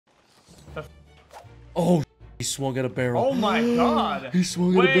Oh, he swung at a barrel. Oh my god. He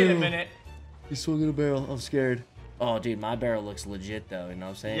swung at a barrel. Wait a minute. He swung at a barrel. I'm scared. Oh, dude, my barrel looks legit, though. You know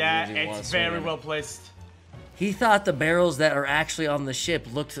what I'm saying? Yeah, it's very well placed. He thought the barrels that are actually on the ship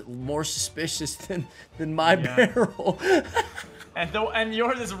looked more suspicious than my barrel. And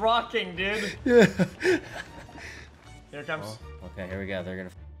yours is rocking, dude. Yeah. Here it comes. Oh, okay, here we go. They're gonna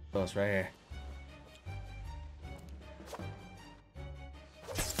kill us right here.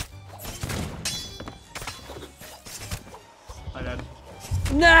 I died.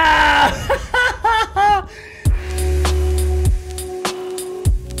 No!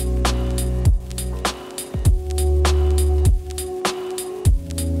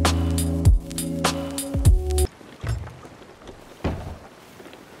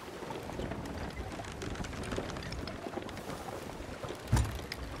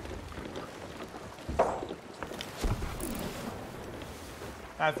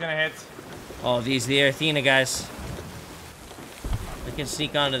 That's gonna hit. Oh, these the Athena guys. We can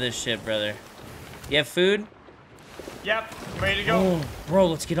sneak onto this ship, brother. You have food? Yep, ready to go. Oh, bro,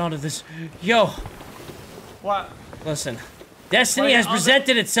 let's get onto this. Yo. What? Listen. Destiny has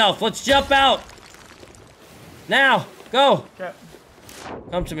presented itself. Let's jump out. Now. Go. Okay.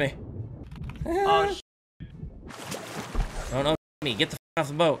 Come to me. Oh, Don't know me. Get the off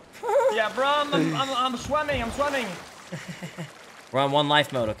the boat. yeah, bro, I'm swimming. I'm swimming. We're on 1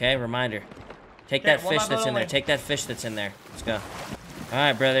 life mode, okay? Reminder. Take that fish that's in there. only. Take that fish that's in there. Let's go.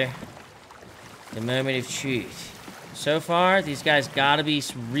 Alright, brother. The moment of truth. So far, these guys gotta be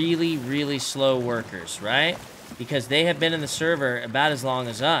really, really slow workers, right? Because they have been in the server about as long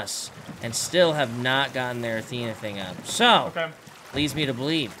as us, and still have not gotten their Athena thing up. So, leads me to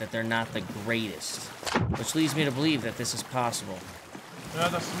believe that they're not the greatest. Which leads me to believe that this is possible. You're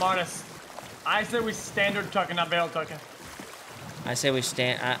the smartest. I say we standard tuck and not barrel tucking. I say we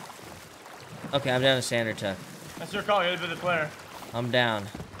stand... Okay, I'm down to standard tuck. That's your call. You're the player. I'm down.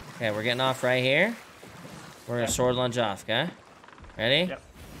 Okay, we're getting off right here. We're gonna sword lunge off, okay? Ready? Yep.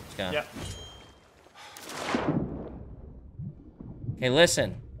 Let's go. Yep. Okay,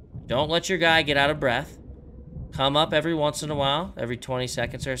 listen. Don't let your guy get out of breath. Come up every once in a while, every 20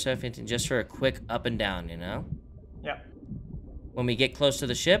 seconds or so, 15, just for a quick up and down, you know? Yep. When we get close to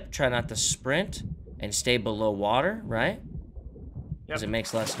the ship, try not to sprint and stay below water, right? Because it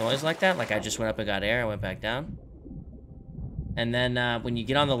makes less noise like that. Like I just went up and got air, I went back down. And then when you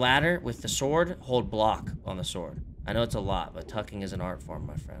get on the ladder with the sword, hold block on the sword. I know it's a lot, but tucking is an art form,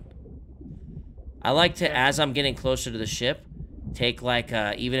 my friend. I like to, as I'm getting closer to the ship, take like,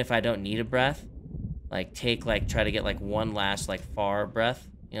 even if I don't need a breath, like take like, try to get like one last like far breath.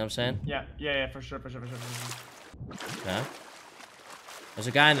 You know what I'm saying? Yeah, for sure. Okay. There's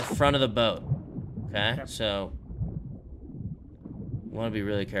a guy in the front of the boat. Okay, so you want to be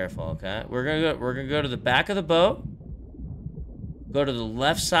really careful. Okay, we're gonna go to the back of the boat. Go to the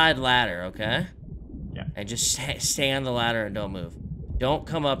left side ladder. Okay. Yeah. And just stay on the ladder and don't move. Don't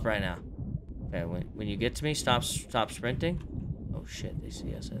come up right now. Okay. When you get to me, stop sprinting. Oh shit, they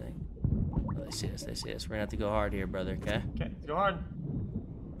see us. I think. Oh, they see us. They see us. We're gonna have to go hard here, brother. Okay. Okay, go hard.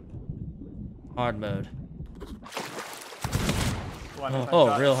 Hard mode.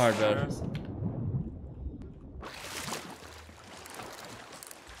 Oh, real hard mode.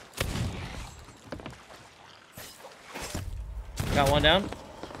 Got one down.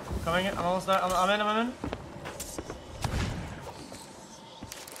 Coming in. I'm almost there. I'm in.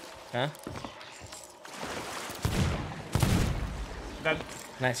 Okay. Dead.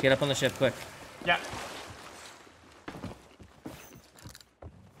 Nice. Get up on the ship quick. Yeah.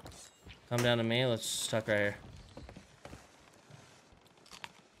 Come down to me. Let's tuck right here.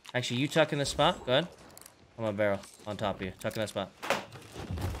 Actually, you tuck in this spot. Go ahead. I'm on a barrel on top of you. Tuck in that spot.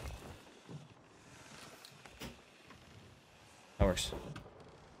 That works.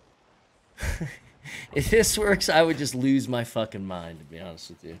 If this works, I would just lose my fucking mind, to be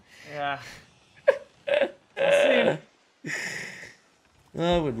honest with you. Yeah. Let's see.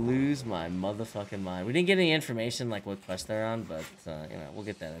 I would lose my motherfucking mind. We didn't get any information like what quest they're on, but you know, we'll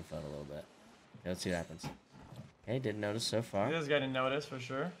get that info in a little bit. Let's see what happens. Okay, didn't notice so far. This guy didn't notice for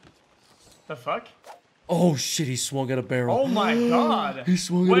sure. The fuck? Oh shit, he swung at a barrel. Oh my god. He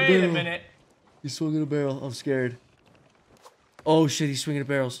swung at a barrel. Wait a minute. He swung at a barrel. I'm scared. Oh shit, he's swinging at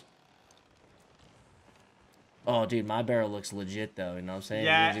barrels. Oh dude, my barrel looks legit though, you know what I'm saying?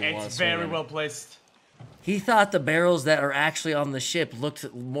 Yeah, it's very well placed. He thought the barrels that are actually on the ship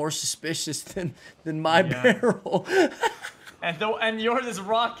looked more suspicious than my barrel. And yours is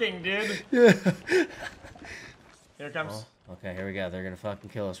rocking, dude. Yeah. Here it comes. Oh, okay, here we go. They're gonna fucking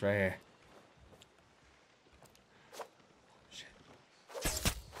kill us right here.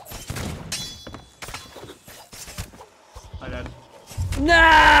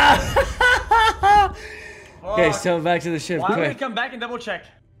 No! Okay, Fuck. so back to the ship, Why don't we quick. come back and double check?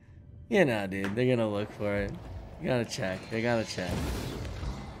 You know, dude, they're gonna look for it. You gotta check. They gotta check.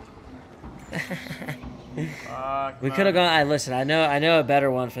 Fuck, We man. could have gone. Listen, I know a better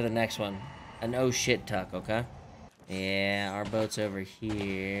one for the next one. An oh shit tuck, okay? Yeah, our boat's over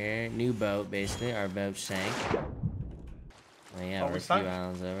here. New boat, basically. Our boat sank. Oh yeah, we're a few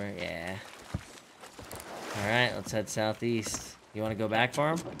islands over. Yeah. All right, let's head southeast. You want to go back for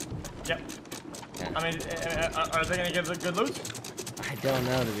him? Yep. Yeah. I mean, are they gonna get the good loot? I don't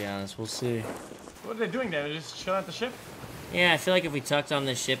know, to be honest. We'll see. What are they doing there? They're just chilling at the ship? Yeah, I feel like if we tucked on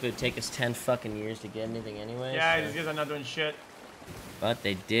this ship, it would take us 10 fucking years to get anything anyway. Yeah, so. these guys are not doing shit. But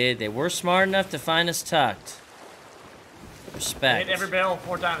they did. They were smart enough to find us tucked. Respect. They hit every barrel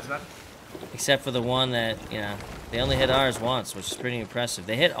 4 times, man. Except for the one that, you know, they only hit ours once, which is pretty impressive.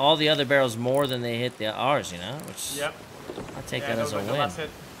 They hit all the other barrels more than they hit ours, you know? Which Yep. I'll take that as a win. Hit.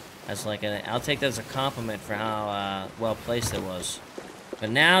 As like I'll take that as a compliment for how well placed it was. But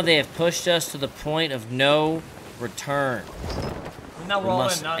now they have pushed us to the point of no return. Now We we're all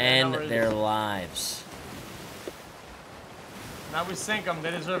must in. Now, end now we're their lives. Now we sink them.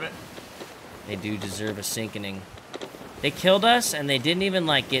 They deserve it. They do deserve a sinking. They killed us, and they didn't even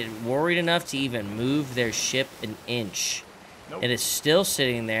like get worried enough to even move their ship an inch. Nope. It is still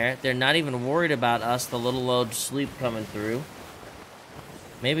sitting there. They're not even worried about us, the little old sleep coming through.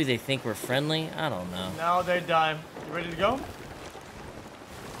 Maybe they think we're friendly. I don't know. Now they die. You ready to go?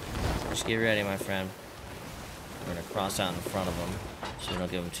 Just get ready, my friend. We're gonna cross out in front of them, so we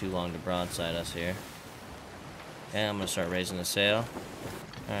don't give them too long to broadside us here. Okay, I'm gonna start raising the sail.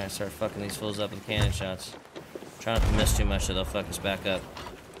 Alright, start fucking these fools up with cannon shots. Try not to miss too much, so they'll fuck us back up.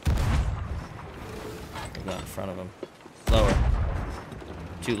 We'll go out in front of them. Lower.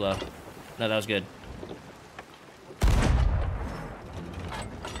 Too low. No, that was good.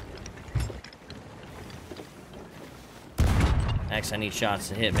 X, I need shots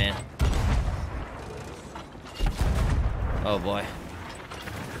to hit, man. Oh boy.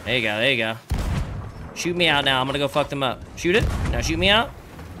 There you go, there you go. Shoot me out now, I'm gonna go fuck them up. Shoot it. Now shoot me out.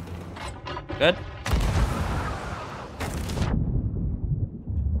 Good.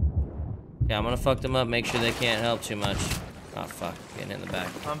 Yeah, I'm gonna fuck them up, make sure they can't help too much. Oh fuck, getting in the back.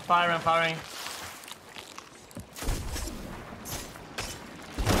 I'm firing, I'm firing.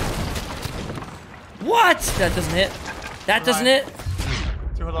 What? That doesn't hit. That doesn't hit.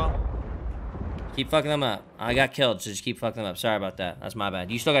 Too low. Keep fucking them up. I got killed, so just keep fucking them up. Sorry about that. That's my bad.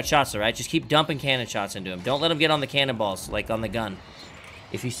 You still got shots though, right? Just keep dumping cannon shots into him. Don't let him get on the cannonballs, like on the gun.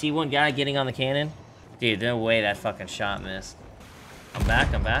 If you see one guy getting on the cannon, dude, no way that fucking shot missed. I'm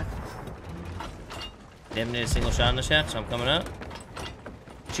back, I'm back. They haven't hit a single shot in this yet, so I'm coming up.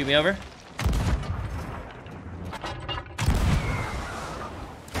 Shoot me over.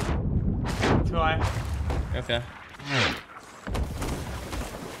 Too high. Okay.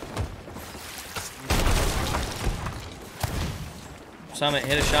 Summit,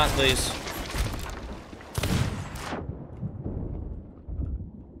 hit a shot, please.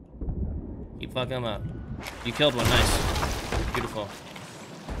 Keep fucking them up. You killed one, nice. Beautiful.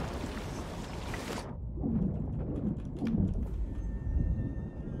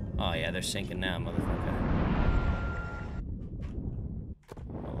 Oh yeah, they're sinking now, motherfucker.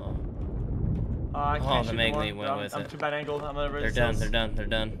 Hello. I can't the shoot Meg more. Lee went with I'm it. too bad angled. I'm gonna They're done, they're done, they're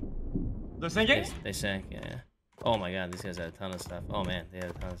done. They're sinking? They sank, yeah, yeah. Oh my god, these guys had a ton of stuff. Oh man, they had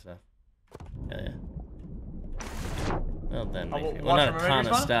a ton of stuff. Hell yeah. Well done, Mayfield. Well, not a ton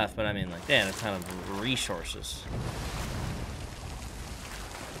of stuff, but I mean, like, they had a ton of resources.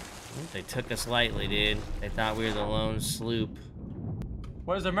 They took us lightly, dude. They thought we were the lone sloop.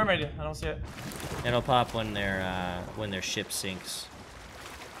 Where's the mermaid? I don't see it. It'll pop when their ship sinks.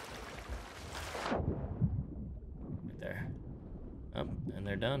 Right there. Oh, and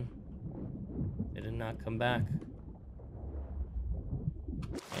they're done. They did not come back.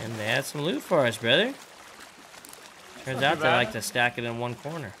 And they had some loot for us, brother. Turns out they like to stack it in one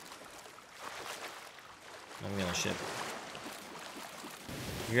corner. I'm gonna ship.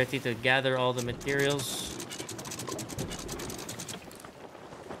 You ready to gather all the materials?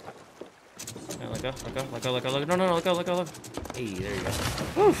 Let go, let go, let go, let go, let go. No, let go, let go, let go. Hey, there you go.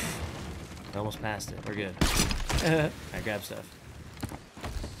 Oof. I almost passed it. We're good. I grabbed stuff.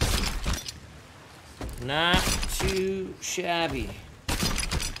 Not too shabby.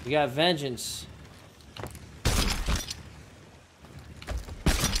 We got vengeance.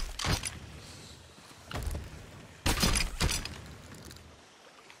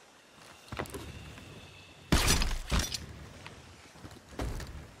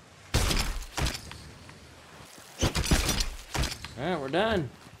 Alright, we're done.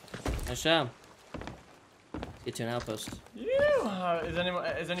 Nice job. Get to an outpost. Yeah.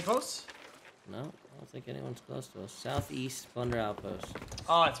 Is any close? No, I don't think anyone's close to us. Southeast Plunder Outpost.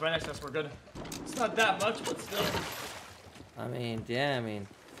 Oh, it's right next to us. We're good. It's not that much, but still. I mean, yeah, I mean,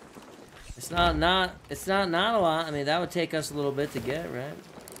 it's not a lot. I mean, that would take us a little bit to get, right?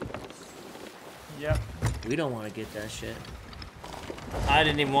 Yep. We don't want to get that shit. I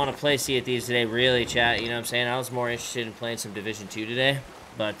didn't even want to play Sea of Thieves today, really, chat. You know what I'm saying? I was more interested in playing some Division 2 today,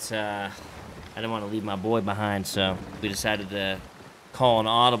 but I didn't want to leave my boy behind, so we decided to call an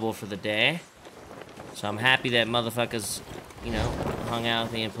audible for the day. So I'm happy that motherfuckers, you know, hung out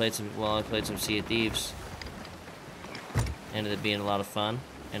with me and played some, well, I played some Sea of Thieves. Ended up being a lot of fun.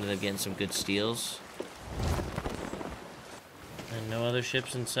 Ended up getting some good steals. And no other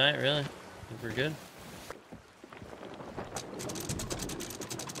ships in sight, really. I think we're good.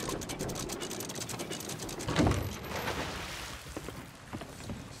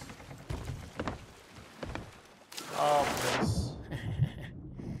 Oh, please.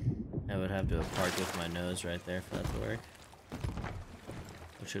 I would have to have parked with my nose right there for that to work.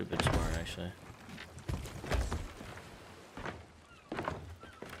 Which would have been smart, actually.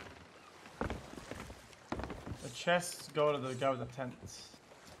 The chests go to the guy with the tent.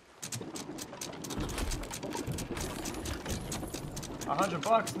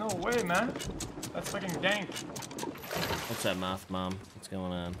 $100? No way, man. That's fucking dank. What's up, Mouth Mom? What's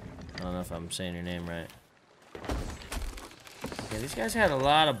going on? I don't know if I'm saying your name right. Yeah, these guys had a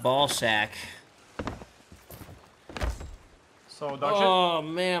lot of ball sack. So, dog Oh,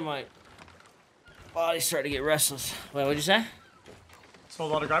 man, my body's starting to get restless. Wait, what'd you say? So a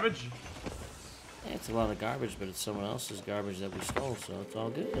lot of garbage? Yeah, it's a lot of garbage, but it's someone else's garbage that we stole, so it's all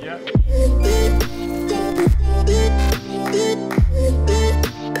good. Yeah.